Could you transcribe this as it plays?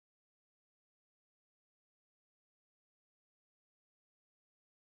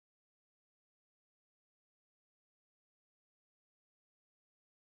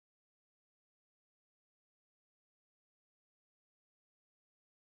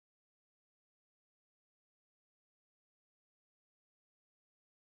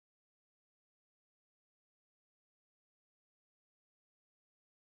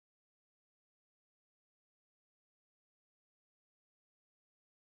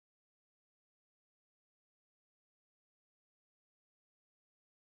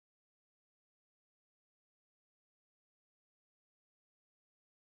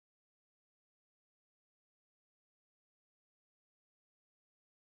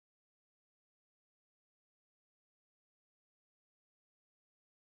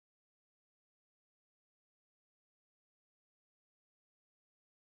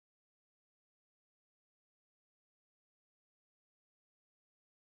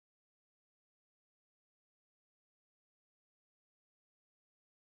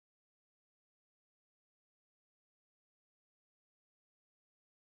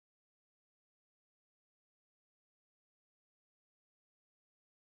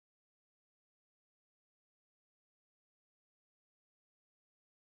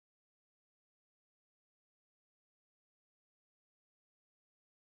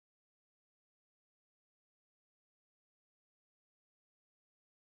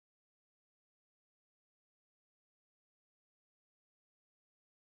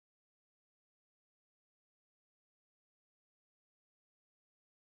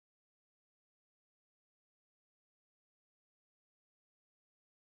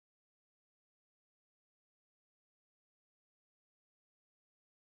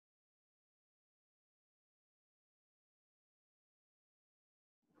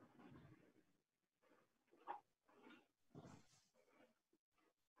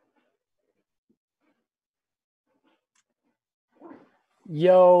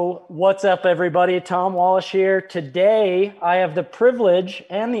Yo, what's up, everybody? Tom Wallisch here. Today, I have the privilege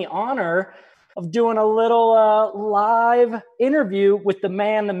and the honor of doing a little live interview with the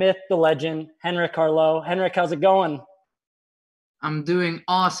man, the myth, the legend, Henrik Harlaut. Henrik, how's it going? I'm doing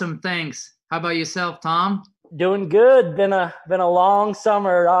awesome, thanks. How about yourself, Tom? Doing good. Been a long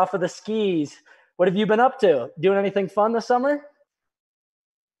summer off of the skis. What have you been up to? Doing anything fun this summer?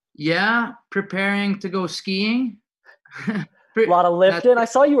 Yeah, preparing to go skiing. A lot of lifting. I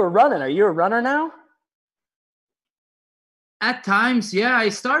saw you were running. Are you a runner now? At times, yeah, I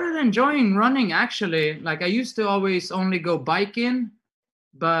started enjoying running actually. Like I used to always only go biking,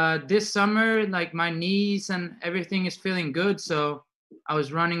 but this summer, like my knees and everything is feeling good. So I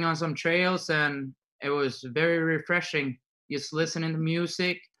was running on some trails and it was very refreshing. Just listening to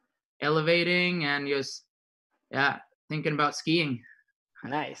music, elevating, and just, yeah, thinking about skiing.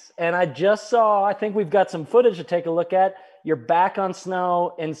 Nice. And I just saw, I think we've got some footage to take a look at. You're back on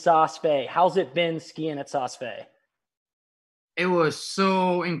snow in Saas Bay. How's it been skiing at Saas Bay? It was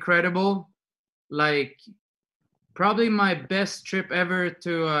so incredible. Like probably my best trip ever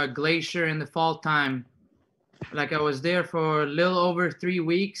to a glacier in the fall time. Like I was there for a little over 3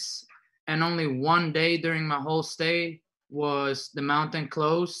 weeks, and only one day during my whole stay was the mountain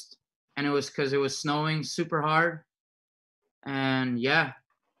closed, and it was because it was snowing super hard. And yeah,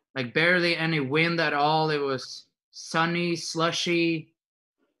 like barely any wind at all. It was sunny, slushy,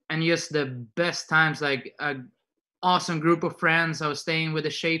 and just the best times. Like a awesome group of friends. I was staying with the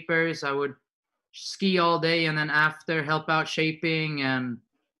shapers. I would ski all day and then after help out shaping, and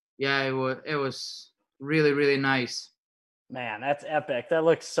yeah, it was really really nice. Man, that's epic. That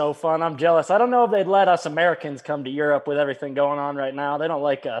looks so fun. I'm jealous. I don't know if they'd let us Americans come to Europe with everything going on right now. They don't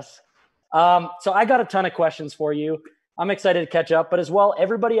like us. So I got a ton of questions for you. I'm excited to catch up, but as well,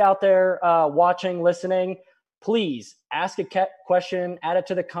 everybody out there watching, listening, please ask a question, add it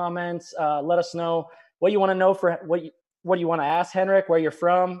to the comments. Let us know what you want to know for what you want to ask Henrik, where you're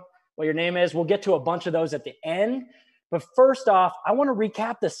from, what your name is. We'll get to a bunch of those at the end. But first off, I want to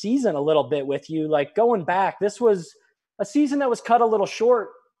recap the season a little bit with you. Like going back, this was a season that was cut a little short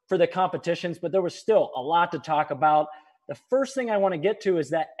for the competitions, but there was still a lot to talk about. The first thing I want to get to is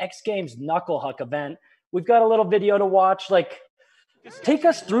that X Games Knuckle Huck event. We've got a little video to watch. Like, take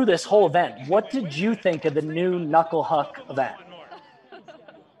us through this whole event. What did you think of the new Knuckle Huck event?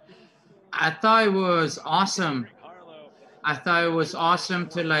 I thought it was awesome. I thought it was awesome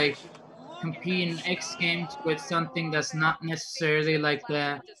to like compete in X Games with something that's not necessarily like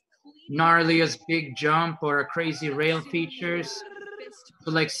the gnarliest big jump or a crazy rail features,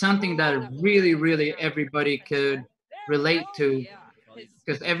 but like something that really really everybody could relate to,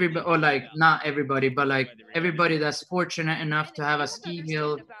 because everybody, or like not everybody, but like everybody that's fortunate enough to have a ski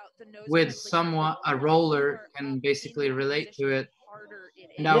hill with somewhat a roller can basically relate to it.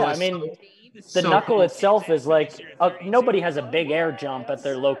 And that Yeah, I was mean, the so knuckle cool. itself is like nobody has a big air jump at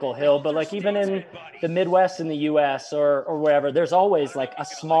their local hill, but like even in the Midwest in the US or wherever, there's always like a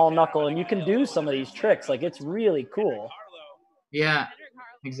small knuckle and you can do some of these tricks. Like it's really cool. Yeah,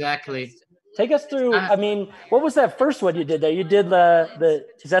 exactly. Take us through. uh, I mean, what was that first one you did there? You did the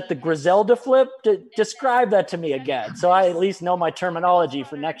is that the Griselda flip? Describe that to me again, so I at least know my terminology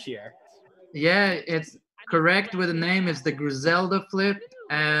for next year. yeah, it's correct with the name. It's the Griselda flip,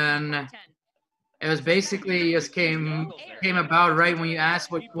 and it was basically just came about right when you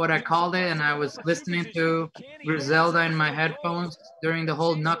asked what I called it, and I was listening to Griselda in my headphones during the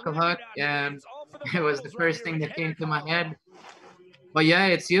whole knuckle huck, and it was the first thing that came to my head. But yeah,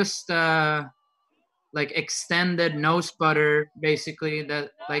 it's just like extended nose butter, basically,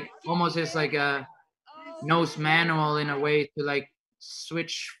 that like almost is like a nose manual in a way to like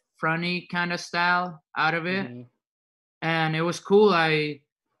switch fronty kind of style out of it. Mm-hmm. And it was cool. I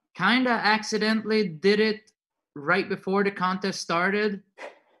kind of accidentally did it right before the contest started.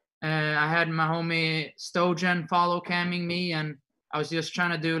 I had my homie Stojan follow camming me, and I was just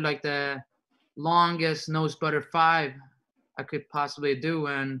trying to do like the longest nose butter five I could possibly do,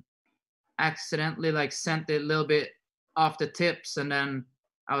 and accidentally like sent it a little bit off the tips, and then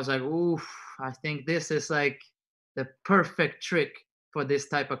I was like, oof, I think this is like the perfect trick for this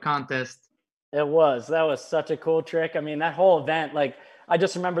type of contest. It was. That was such a cool trick. I mean, that whole event, like, I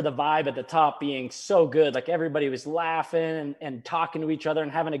just remember the vibe at the top being so good. Like, everybody was laughing and talking to each other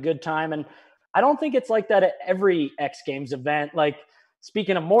and having a good time. And I don't think it's like that at every X Games event. Like,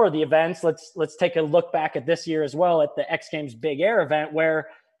 speaking of more of the events, let's take a look back at this year as well at the X Games Big Air event where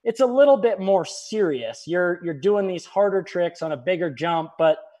it's a little bit more serious. You're doing these harder tricks on a bigger jump.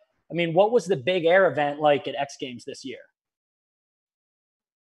 But I mean, what was the Big Air event like at X Games this year?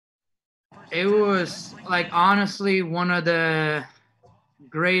 It was like honestly one of the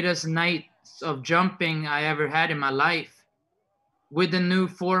greatest nights of jumping I ever had in my life. With the new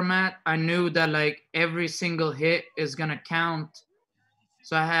format, I knew that like every single hit is gonna count.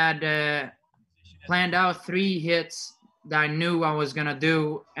 So I had planned out 3 hits that I knew I was gonna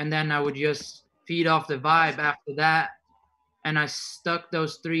do, and then I would just feed off the vibe after that. And I stuck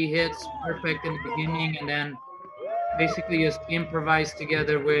those 3 hits perfect in the beginning, and then basically just improvised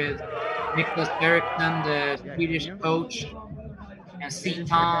together with Niklas Eriksson, the Swedish coach, and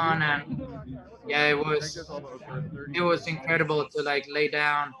Seaton, and yeah, it was incredible to like lay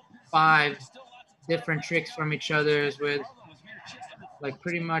down 5 different tricks from each other's with like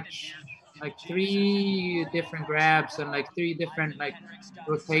pretty much like 3 different grabs and like 3 different like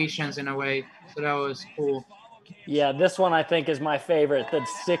rotations in a way. So that was cool. Yeah, this one I think is my favorite. The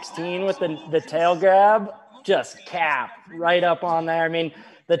 16 with the tail grab, just cap right up on there. I mean,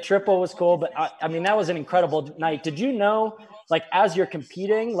 the triple was cool, but I mean, that was an incredible night. Did you know, like, as you're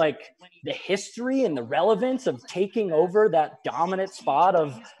competing, like the history and the relevance of taking over that dominant spot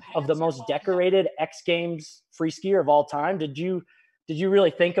of the most decorated X Games free skier of all time? Did you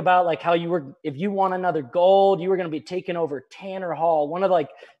really think about like how you were, if you won another gold, you were going to be taking over Tanner Hall, one of like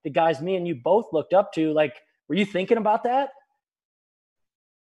the guys me and you both looked up to? Like, were you thinking about that?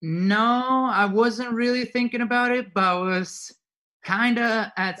 No, I wasn't really thinking about it, but I was kind of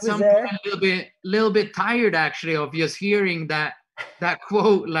at It was some point there. a little bit tired actually of just hearing that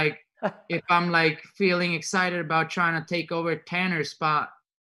quote. Like, if I'm like feeling excited about trying to take over Tanner's spot,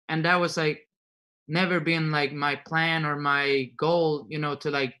 and that was like never been like my plan or my goal, to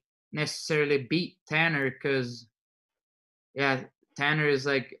like necessarily beat Tanner, because yeah, Tanner is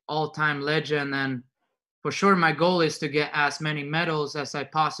like all-time legend, and for sure my goal is to get as many medals as I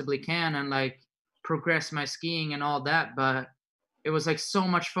possibly can and like progress my skiing and all that. But it was like so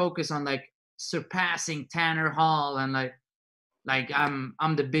much focus on like surpassing Tanner Hall, and like I'm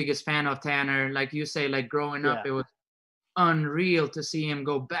the biggest fan of Tanner. Like you say, like growing up, Yeah. it was unreal to see him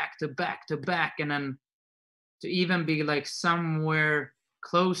go back to back to back, and then to even be like somewhere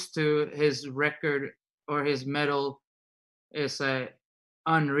close to his record or his medal is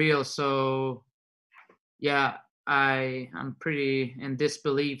unreal. So yeah, I'm pretty in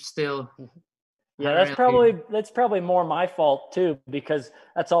disbelief still. Yeah, Haven't really. that's probably more my fault too, because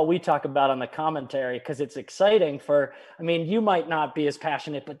that's all we talk about on the commentary. Because it's exciting for, I mean, you might not be as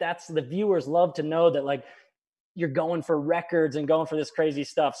passionate, but that's the viewers love to know that like you're going for records and going for this crazy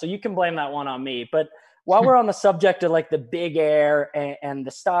stuff. So you can blame that one on me. But while we're on the subject of like the big air and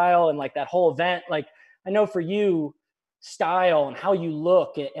the style and like that whole event, like I know for you, style and how you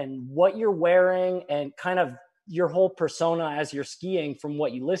look and what you're wearing and kind of your whole persona as you're skiing, from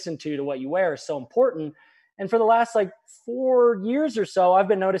what you listen to what you wear, is so important. And for the last like 4 years or so, I've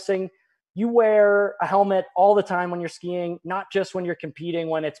been noticing you wear a helmet all the time when you're skiing, not just when you're competing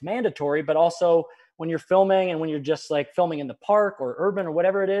when it's mandatory, but also when you're filming and when you're just like filming in the park or urban or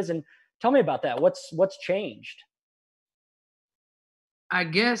whatever it is. And tell me about that. What's changed? I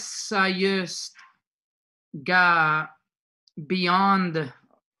guess I just got beyond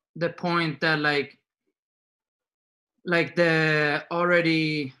the point that like the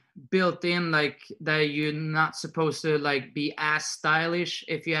already built in like that you're not supposed to like be as stylish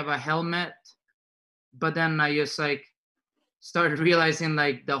if you have a helmet. But then I just like started realizing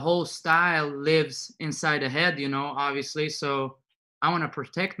like the whole style lives inside the head, obviously. So I want to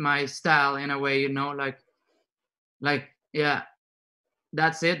protect my style in a way, like yeah,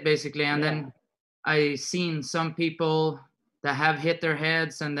 that's it basically. And Yeah. then I seen some people that have hit their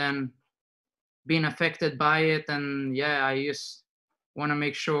heads and then been affected by it, and yeah, I just want to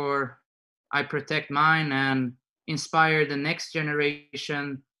make sure I protect mine and inspire the next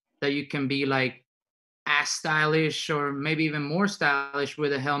generation that you can be like as stylish or maybe even more stylish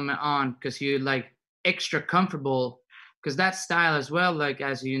with a helmet on, because you like extra comfortable, because that's style as well. Like,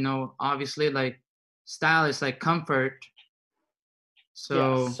 as you know, obviously, like style is like comfort. Yeah,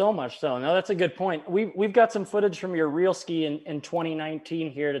 So so much so. No, that's a good point. We've got some footage from your real ski in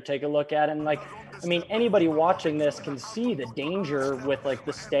 2019 here to take a look at. And like, I mean, anybody watching this can see the danger with like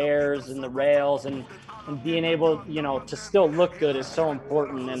the stairs and the rails and being able, to still look good is so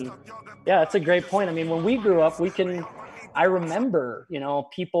important. And yeah, that's a great point. I mean, when we grew up, I remember,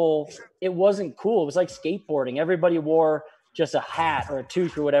 people, it wasn't cool. It was like skateboarding. Everybody wore just a hat or a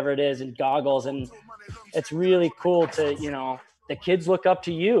toque or whatever it is and goggles. And it's really cool to, the kids look up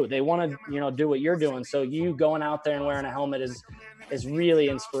to you. They want to, do what you're doing. So you going out there and wearing a helmet is really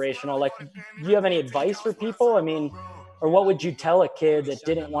inspirational. Like, do you have any advice for people? I mean, or what would you tell a kid that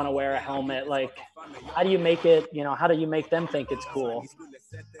didn't want to wear a helmet? Like, how do you make it, how do you make them think it's cool?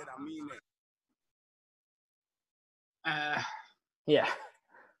 uh, Yeah.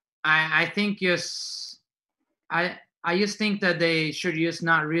 I think just I just think that they should just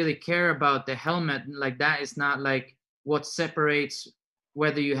not really care about the helmet. Like that is not like what separates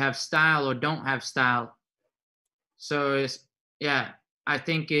whether you have style or don't have style. So it's, yeah, I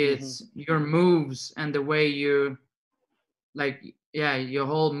think Hmm. it's your moves and the way you like, yeah, your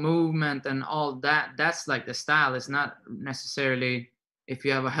whole movement and all that. That's like the style. It's not necessarily if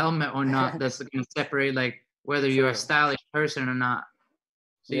you have a helmet or not. That's going to separate like whether you're a True. stylish person or not.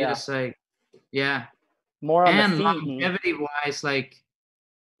 So you Yeah. just like, yeah. More on the And feet and longevity wise, like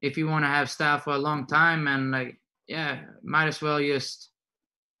if you want to have style for a long time and like, yeah, might as well just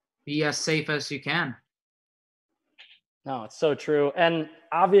be as safe as you can. no, it's so true. And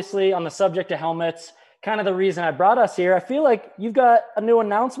obviously, on the subject of helmets, kind of the reason I brought us here, I feel like you've got a new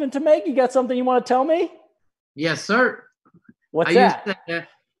announcement to make. You got something you want to tell me? Yes, sir. What's I used that?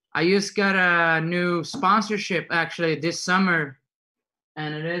 I just got a new sponsorship actually this summer,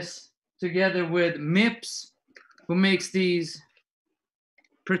 and it is together with MIPS, who makes these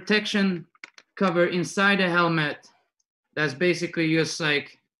protection cover inside the helmet. That's basically just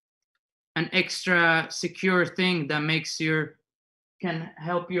like an extra secure thing that makes your can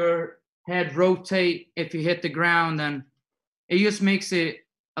help your head rotate if you hit the ground, and it just makes it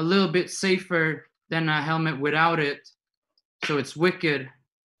a little bit safer than a helmet without it. So it's wicked.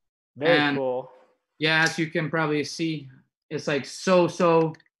 Very And cool. yeah, as you can probably see, it's like so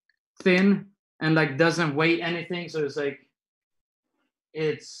thin and like doesn't weigh anything. So it's like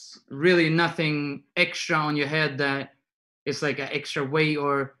it's really nothing extra on your head that it's like an extra weight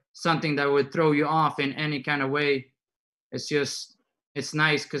or something that would throw you off in any kind of way. It's just it's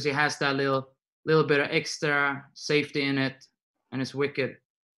nice because it has that little bit of extra safety in it, and it's wicked.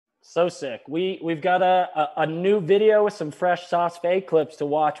 So sick. We've got a new video with some fresh Sauce Fade clips to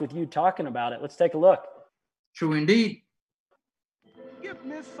watch with you talking about it. Let's take a look. True indeed. Give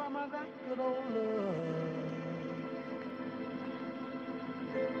me some of that good old love.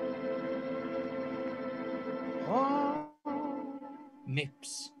 Oh.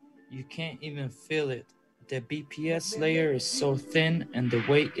 MIPS. You can't even feel it. The BPS layer is so thin and the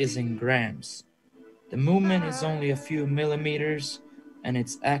weight is in grams. The movement is only a few millimeters and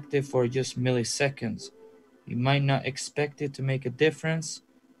it's active for just milliseconds. You might not expect it to make a difference,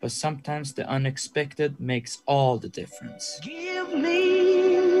 but sometimes the unexpected makes all the difference. Give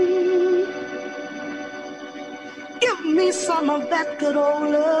me some of that good old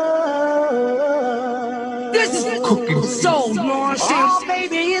love. This is cooking soul, Oh,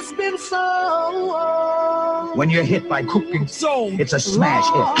 baby, it's been so. When you're hit by cooking soul, it's a smash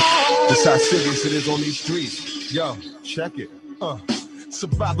hit. That's how serious it is on these streets. Yo, check it.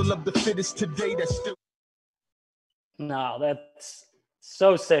 Survival of the fittest today. That's still. No, that's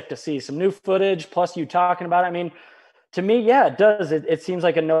so sick to see some new footage plus you talking about it. I mean, to me, yeah, it does. It seems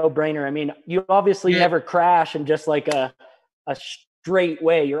like a no-brainer. I mean, you obviously never crash in just like a straight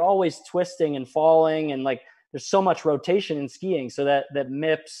way. You're always twisting and falling, and like there's so much rotation in skiing. So that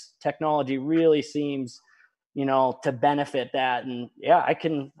MIPS technology really seems, to benefit that. And yeah,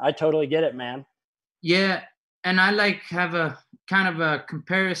 I totally get it, man. Yeah, and I like have a kind of a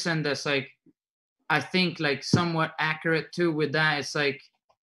comparison that's like I think like somewhat accurate too with that. It's like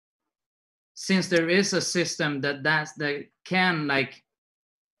since there is a system that can like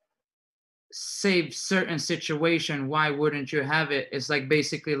save certain situation, why wouldn't you have it? It's like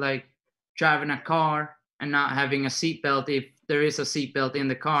basically like driving a car and not having a seatbelt if there is a seatbelt in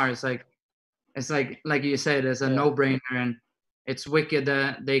the car. It's like you said, it's a no-brainer, and it's wicked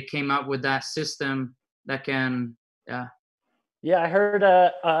that they came up with that system that can I heard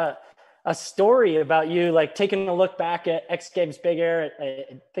a story about you like taking a look back at X Games Big Air.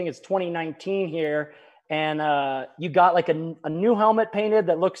 I think it's 2019 here, and you got like a new helmet painted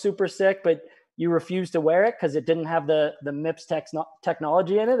that looked super sick, but you refused to wear it because it didn't have the MIPS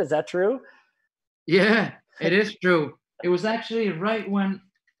technology in it. Is that true? Yeah, it is true. It was actually right when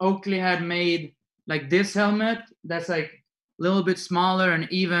Oakley had made like this helmet that's like a little bit smaller and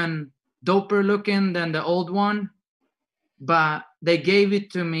even doper looking than the old one. But they gave it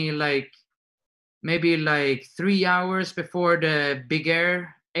to me like maybe like 3 hours before the Big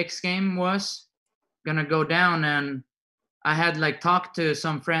Air X game was gonna go down, and I had like talked to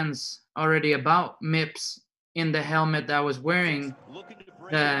some friends already about MIPS in the helmet that I was wearing.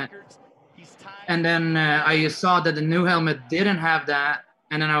 And then I saw that the new helmet didn't have that,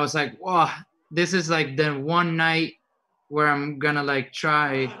 and then I was like, "Whoa, this is like the one night where I'm gonna like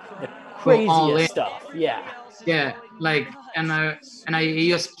try go all in." Craziest stuff. Yeah. Yeah, like and I it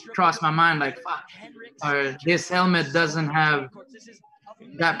just crossed my mind like, fuck, or this helmet doesn't have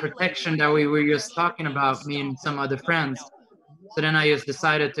that protection that we were just talking about, me and some other friends. So then I just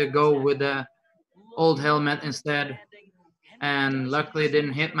decided to go with the old helmet instead, and luckily it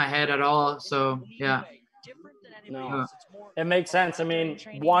didn't hit my head at all. So yeah. No, it makes sense. I mean,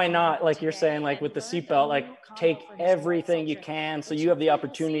 why not? Like you're saying, like with the seatbelt, like take everything you can so you have the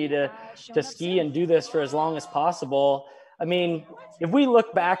opportunity to ski and do this for as long as possible. I mean, if we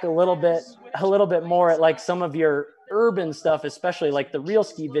look back a little bit more at like some of your urban stuff, especially like the real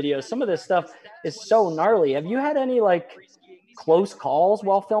ski videos, some of this stuff is so gnarly. Have you had any like close calls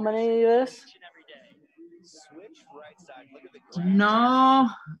while filming any of this? No,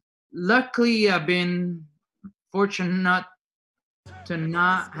 luckily I've been fortunate not to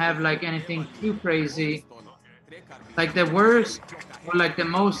not have like anything too crazy. Like the worst or like the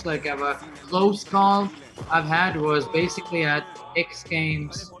most like of a close call I've had was basically at X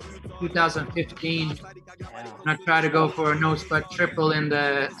Games 2015. And I tried to go for a nose butt triple in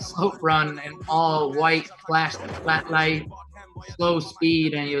the slope run in all white flat light, slow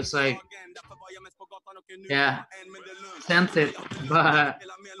speed, and he was like, yeah, sent it, but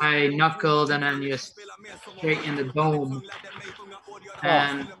I knuckled and then just straight in the dome.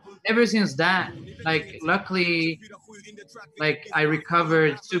 And ever since that, like luckily, like I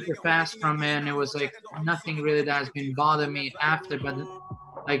recovered super fast from it, and it was like nothing really that has been bothering me after. But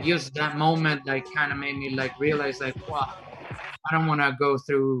like just that moment, like kind of made me like realize like, wow, I don't want to go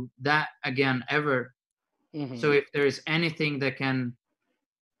through that again ever. Mm-hmm. So if there's anything that can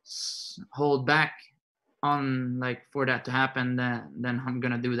hold back on like for that to happen, then I'm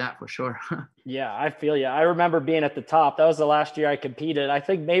gonna do that for sure. Yeah, I feel you. I remember being at the top. That was the last year I competed. I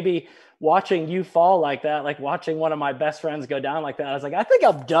think maybe watching you fall like that, like watching one of my best friends go down like that, I was like, I think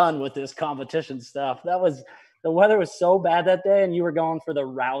I'm done with this competition stuff. The weather was so bad that day, and you were going for the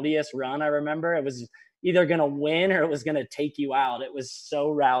rowdiest run. I remember it was either going to win or it was going to take you out. It was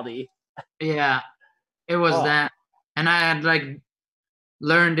so rowdy. Yeah, it was that. And I had like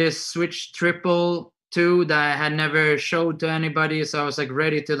learned this switch triple too that I had never showed to anybody. So I was like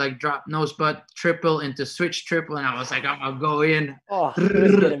ready to like drop nose butt triple into switch triple, and I was like, I'm gonna go in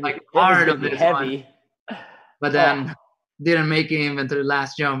like hard on this heavy one. But then didn't make it even to the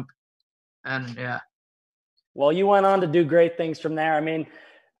last jump. And yeah. Well, you went on to do great things from there. I mean,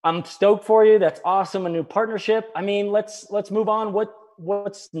 I'm stoked for you. That's awesome. A new partnership. I mean, let's move on.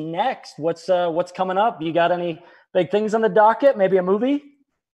 What's next? What's coming up? You got any big things on the docket? Maybe a movie?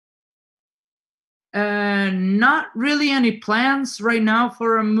 Not really any plans right now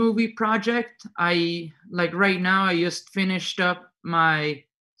for a movie project. Right now I just finished up my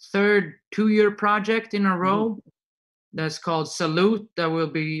third 2-year project in a row. That's called Salute, that will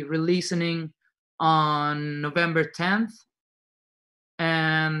be releasing on November 10th.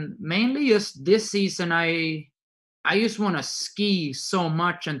 And mainly just this season I just want to ski so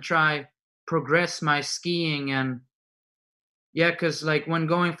much and try progress my skiing. And yeah, because like when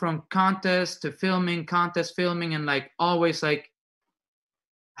going from contest filming, and like always like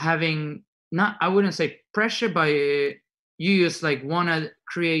having not, I wouldn't say pressure, but you just like want to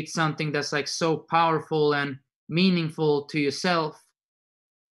create something that's like so powerful and meaningful to yourself.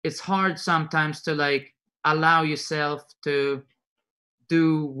 It's hard sometimes to like allow yourself to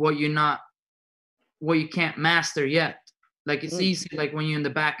do what you can't master yet. Like it's easy like when you're in the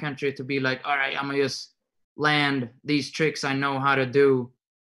backcountry to be like, all right, I'm gonna just land these tricks I know how to do.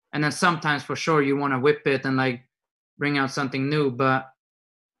 And then sometimes for sure you want to whip it and like bring out something new. But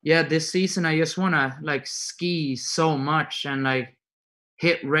yeah, this season I just want to like ski so much and like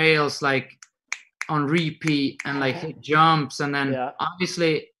hit rails like on repeat and like hit jumps. And then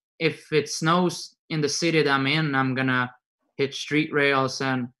obviously if it snows in the city that I'm in, I'm gonna hit street rails.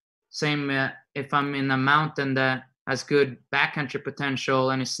 And same if I'm in a mountain that has good backcountry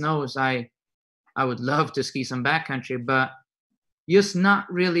potential and it snows, I would love to ski some backcountry, but just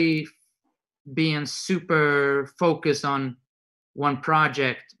not really being super focused on one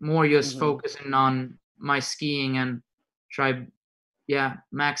project, more just focusing on my skiing and try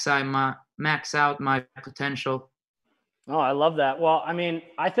max out my potential. Oh, I love that. Well, I mean,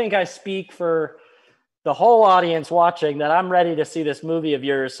 I think I speak for the whole audience watching that I'm ready to see this movie of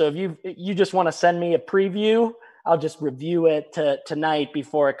yours. So if you just want to send me a preview, I'll just review it tonight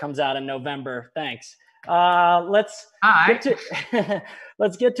before it comes out in November. Thanks. Let's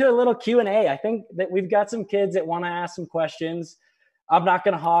get to a little Q&A. I think that we've got some kids that want to ask some questions. I'm not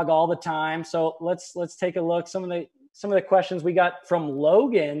going to hog all the time. So let's take a look. Some of the questions we got from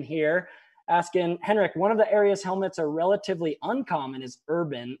Logan here asking, Henrik, one of the areas helmets are relatively uncommon is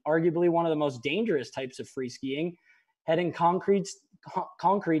urban, arguably one of the most dangerous types of free skiing. Head and concrete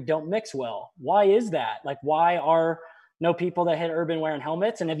don't mix well. Why is that? Like, why are no people that hit urban wearing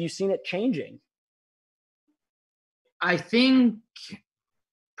helmets? And have you seen it changing? I think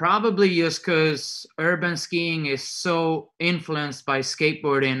probably just because urban skiing is so influenced by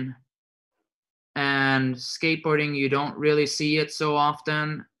skateboarding, and skateboarding, you don't really see it so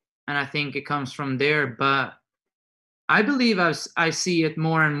often. And I think it comes from there. But I believe I see it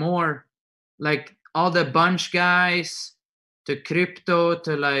more and more, like all the bunch guys, to crypto,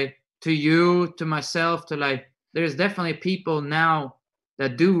 to like, to you, to myself, to like, there's definitely people now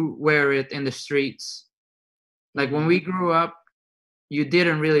that do wear it in the streets. Like when we grew up, you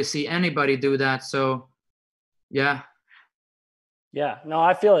didn't really see anybody do that. So yeah. Yeah, no,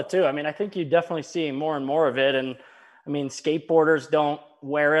 I feel it too. I mean, I think you definitely see more and more of it. And I mean, skateboarders don't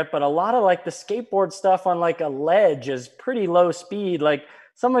wear it, but a lot of like the skateboard stuff on like a ledge is pretty low speed. Like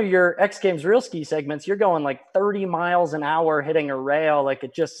some of your X Games real ski segments, you're going like 30 miles an hour hitting a rail. Like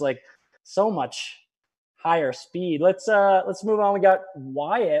it just like so much higher speed. Let's move on. We got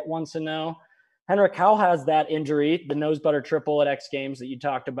Wyatt wants to know, Henrik, how has that injury, the nose butter triple at X Games that you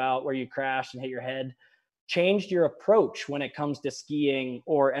talked about where you crashed and hit your head, changed your approach when it comes to skiing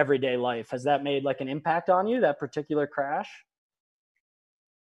or everyday life? Has that made like an impact on you, that particular crash?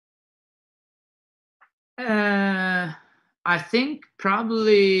 I think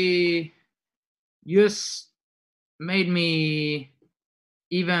probably just made me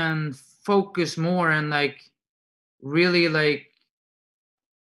even focus more and like really like,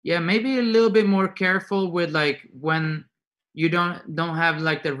 yeah, maybe a little bit more careful with like when you don't have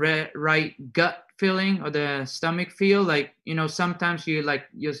like the right gut feeling or the stomach feel. Like, you know, sometimes you like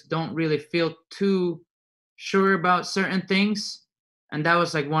just don't really feel too sure about certain things. And that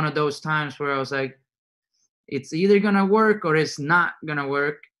was like one of those times where I was like, it's either gonna work or it's not gonna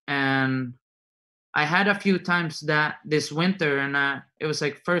work. And I had a few times that this winter, and it was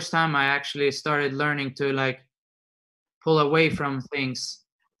like first time I actually started learning to like pull away from things.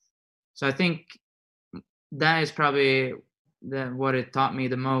 So I think that is probably what it taught me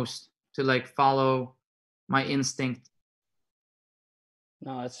the most, to like follow my instinct.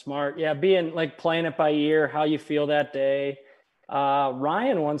 No, that's smart. Yeah, being like playing it by ear, how you feel that day.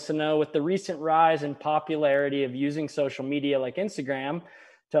 Ryan wants to know, with the recent rise in popularity of using social media like Instagram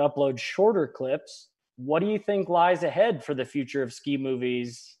to upload shorter clips, what do you think lies ahead for the future of ski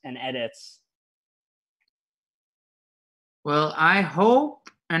movies and edits? Well, I hope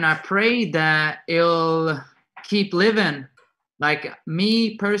and I pray that it'll keep living. Like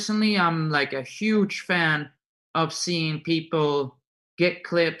me personally, I'm like a huge fan of seeing people get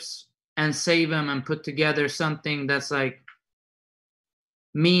clips and save them and put together something that's like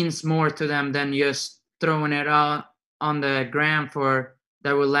means more to them than just throwing it out on the gram for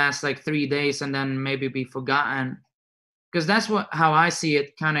that will last like 3 days and then maybe be forgotten. Because that's how I see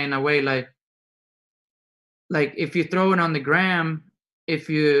it, kind of in a way. Like if you throw it on the gram, if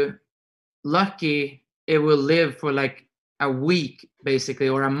you're lucky, it will live for like a week basically,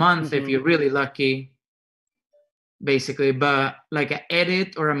 or a month if you're really lucky basically. But like an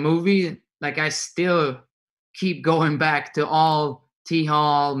edit or a movie, like I still keep going back to all T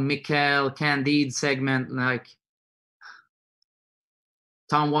Hall, Mikkel, Candide segment, like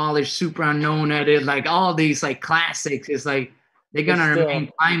Tom Wallisch, Super Unknown edit, like all these like classics. It's like they're gonna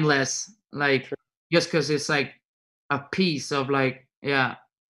remain timeless, like just because it's like a piece of like, yeah.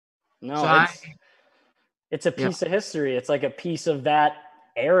 No, So it's a piece of history. It's like a piece of that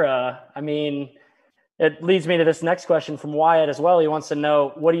era. I mean, it leads me to this next question from Wyatt as well. He wants to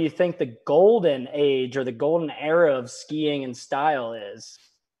know, what do you think the golden age or the golden era of skiing and style is?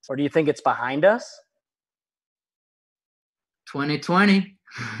 Or do you think it's behind us? 2020.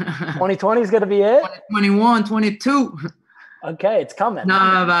 2020 is going to be it? 2021, 22. Okay, it's coming. No,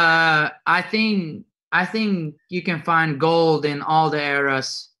 I think you can find gold in all the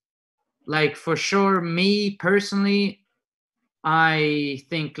eras. Like for sure, me personally, I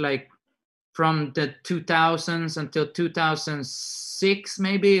think like from the 2000s until 2006,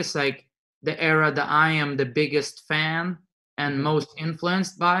 maybe it's like the era that I am the biggest fan and most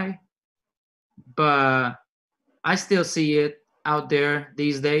influenced by. But I still see it out there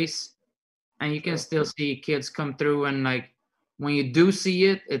these days, and you can still see kids come through, and like when you do see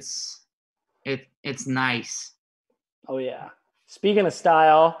it, it's nice. Oh yeah. Speaking of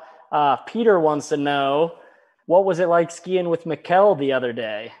style, Peter wants to know, what was it like skiing with Mikkel the other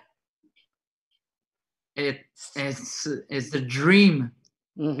day? It's the dream.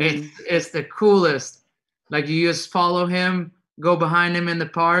 It's the coolest. Like you just follow him, go behind him in the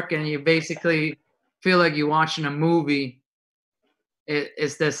park, and you basically feel like you're watching a movie.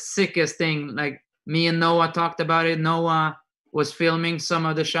 It's the sickest thing. Like me and Noah talked about it. Noah was filming some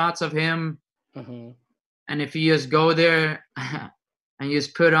of the shots of him. And if you just go there and you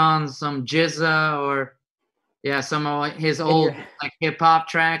just put on some jizza or Yeah, some of his And old you're- like hip hop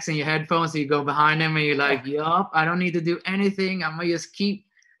tracks and your headphones. You go behind him and you're like, "Yup, I don't need to do anything. I'm gonna just keep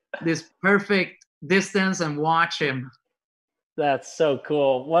this perfect distance and watch him." That's so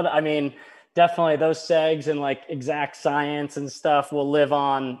cool. What I mean, definitely those segs and like exact science and stuff will live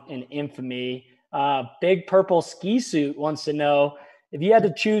on in infamy. Big Purple Ski Suit wants to know if you had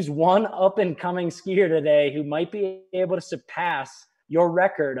to choose one up and coming skier today who might be able to surpass your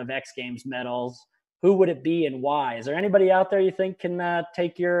record of X Games medals, who would it be and why? Is there anybody out there you think can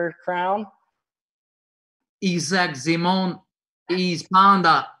take your crown? Isaac Simon is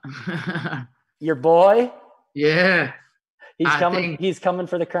Panda. Your boy? Yeah, He's I coming. think He's coming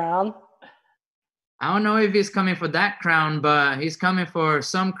for the crown. I don't know if he's coming for that crown, but he's coming for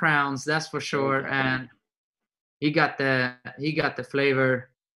some crowns, that's for sure. go. And he got the flavor.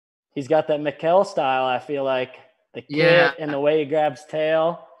 He's got that Mikel style. I feel like the kit Yeah. and the way he grabs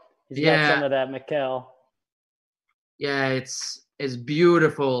tail. He's got Yeah. some of that Mikel. Yeah, it's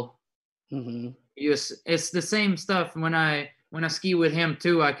beautiful. Mm-hmm. It's the same stuff when I ski with him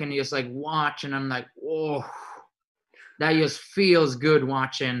too. I can just like watch and I'm like, whoa, that just feels good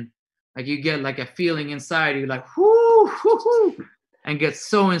watching. Like you get like a feeling inside you, like whoo, whoo, whoo, and get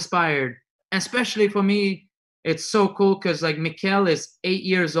so inspired. Especially for me, it's so cool because like Mikel is 8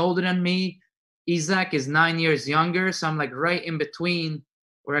 years older than me. Isaac is 9 years younger, so I'm like right in between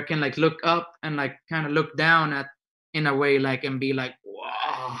where I can like look up and like kind of look down at in a way like and be like,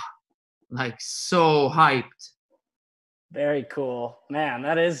 wow, like so hyped. Very cool, man.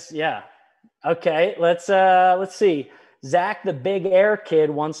 That is, yeah. Okay, let's see. Zach, the Big Air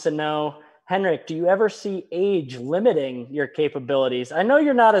kid, wants to know, Henrik, do you ever see age limiting your capabilities? I know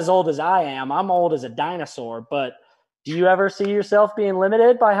you're not as old as I am. I'm old as a dinosaur, but do you ever see yourself being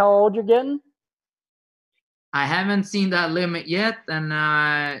limited by how old you're getting? I haven't seen that limit yet, and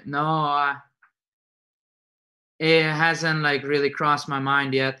no, it hasn't like really crossed my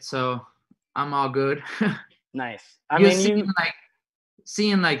mind yet. So I'm all good. Nice. I mean,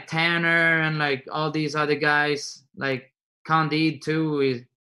 seeing like Tanner and like all these other guys, like Candide too,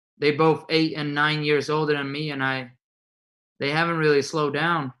 they both 8 and 9 years older than me, and they haven't really slowed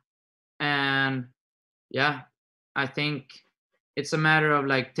down. And yeah, I think it's a matter of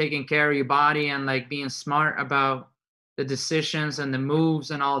like taking care of your body and like being smart about the decisions and the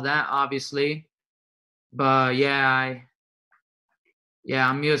moves and all that, obviously. But yeah,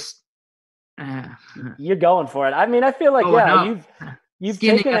 I'm just you're going for it. I mean, I feel like you've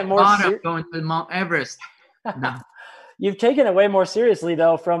taken it more going to Mount Everest. No. You've taken it way more seriously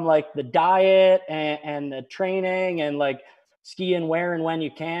though, from like the diet and the training and like skiing where and when you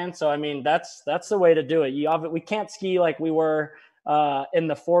can. So I mean, that's the way to do it. We can't ski like we were in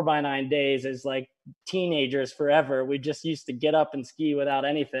the 4x9 days as like teenagers forever. We just used to get up and ski without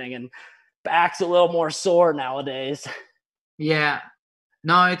anything, and back's a little more sore nowadays. Yeah,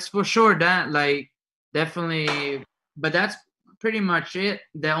 no, it's for sure that like definitely, but that's pretty much it.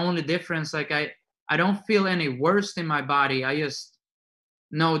 The only difference, like I don't feel any worse in my body. I just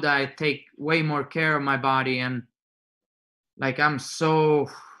know that I take way more care of my body, and like I'm so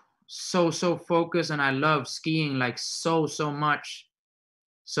focused, and I love skiing like so much.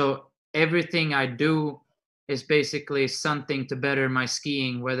 So everything I do is basically something to better my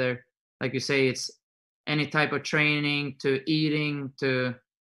skiing, whether like you say it's any type of training to eating to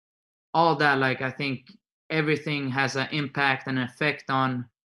all that. Like I think everything has an impact and effect on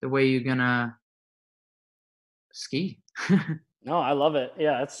the way you're gonna ski. No, I love it.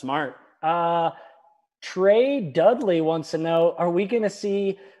 Yeah, that's smart. Trey Dudley wants to know, are we going to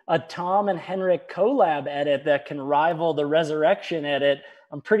see a Tom and Henrik collab edit that can rival the Resurrection edit?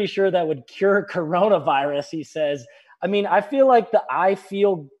 I'm pretty sure that would cure coronavirus, he says. I mean, I feel like the I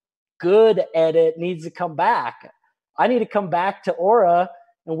Feel Good edit needs to come back. I need to come back to Aura,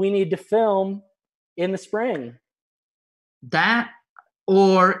 and we need to film in the spring. That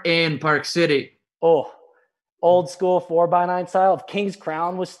or in Park City. Oh, old school 4x9 style. If King's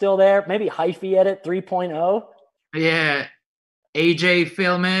Crown was still there, maybe Hyphy edit 3.0. Yeah, AJ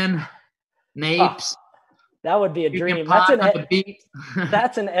filming, Napes. Oh, that would be a dream. That's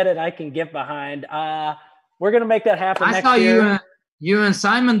an edit I can get behind. We're gonna make that happen next year. I saw you and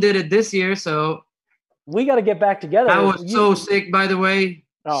Simon did it this year, so we got to get back together. I was so sick, by the way.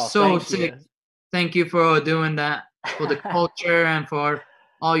 Oh, so sick. Thank you for doing that for the culture and for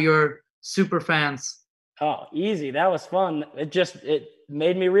all your super fans. Oh, easy. That was fun. It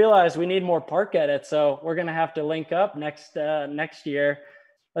made me realize we need more park edits. So we're going to have to link up next year.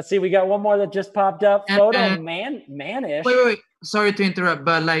 Let's see. We got one more that just popped up. Manish. Wait. Sorry to interrupt,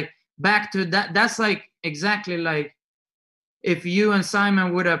 but like back to that. That's like exactly like if you and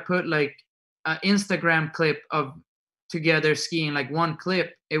Simon would have put like an Instagram clip of together skiing, like one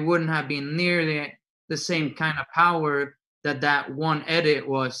clip, it wouldn't have been nearly the same kind of power that one edit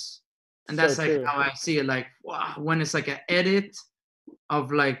was. And that's So like true. how I see it. Like, wow, when it's like an edit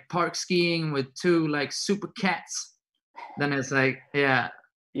of like park skiing with two like super cats, then it's like, yeah.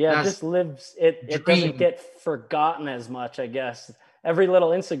 Yeah, it That's just lives. It dream. doesn't get forgotten as much, I guess. Every little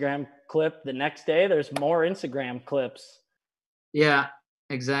Instagram clip, the next day there's more Instagram clips. Yeah,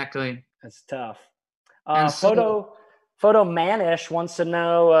 exactly. It's tough. And Photo Manish wants to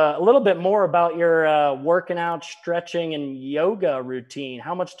know a little bit more about your working out, stretching, and yoga routine.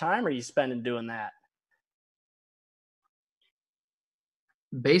 How much time are you spending doing that?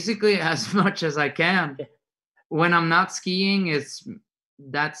 Basically as much as I can. When I'm not skiing,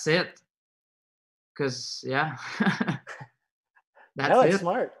 that's it. Cause yeah, that's No, it's it.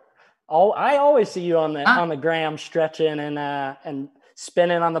 smart. I always see you on the gram stretching and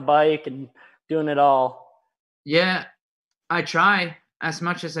spinning on the bike and doing it all. Yeah, I try as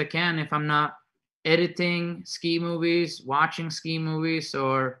much as I can. If I'm not editing ski movies, watching ski movies,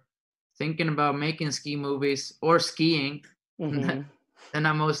 or thinking about making ski movies or skiing, Mm-hmm. then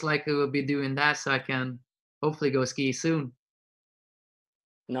I most likely will be doing that so I can hopefully go ski soon.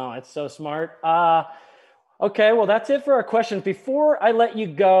 No, it's so smart. Okay, well, that's it for our questions. Before I let you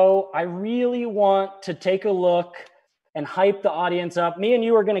go, I really want to take a look and hype the audience up. Me and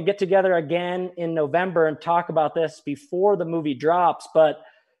you are going to get together again in November and talk about this before the movie drops. But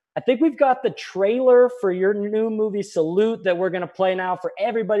I think we've got the trailer for your new movie, Salute, that we're going to play now for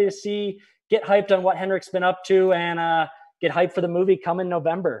everybody to see, get hyped on what Henrik's been up to, and get hyped for the movie coming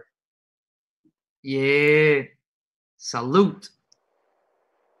November. Yeah, Salute.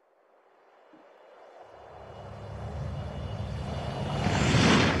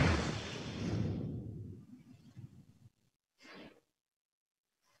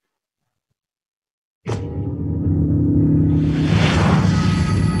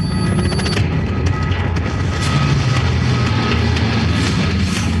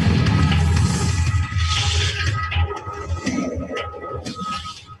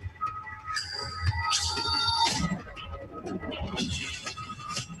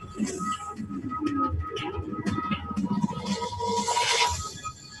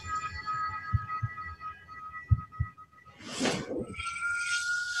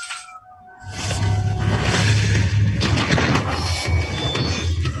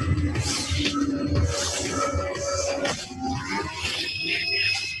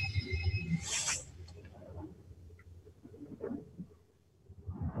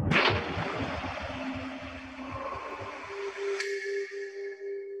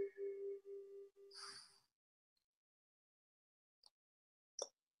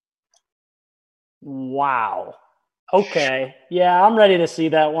 Wow. Okay. Yeah, I'm ready to see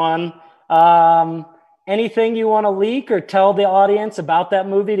that one. Anything you want to leak or tell the audience about that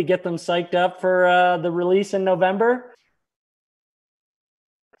movie to get them psyched up for the release in November?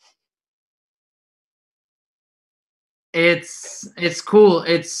 It's cool.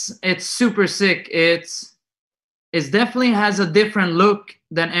 It's super sick. It definitely has a different look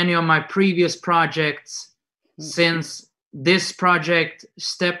than any of my previous projects, since this project,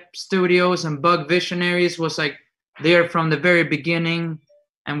 Step Studios and Bug Visionaries, was like there from the very beginning,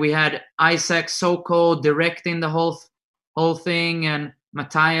 and we had Isaac Sokol directing the whole thing and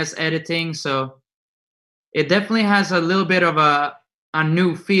Matthias editing. So it definitely has a little bit of a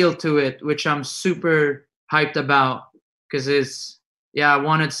new feel to it, which I'm super hyped about, because I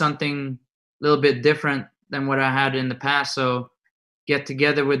wanted something a little bit different than what I had in the past. So get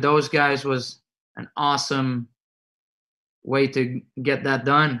together with those guys was an awesome way to get that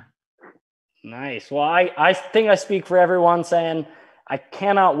done. Nice. Well, I think I speak for everyone saying I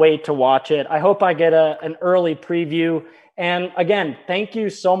cannot wait to watch it. I hope I get an early preview. And again, thank you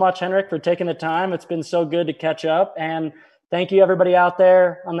so much, Henrik, for taking the time. It's been so good to catch up. And thank you, everybody out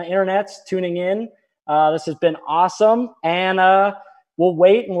there on the internets tuning in. This has been awesome. And we'll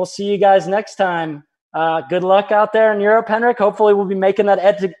wait and we'll see you guys next time. Good luck out there in Europe, Henrik. Hopefully we'll be making that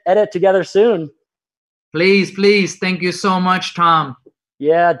edit together soon. Please. Thank you so much, Tom.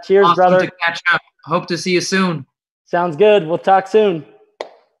 Yeah, cheers, awesome brother. To catch up. Hope to see you soon. Sounds good. We'll talk soon.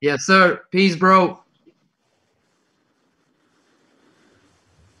 Yes, sir. Peace, bro.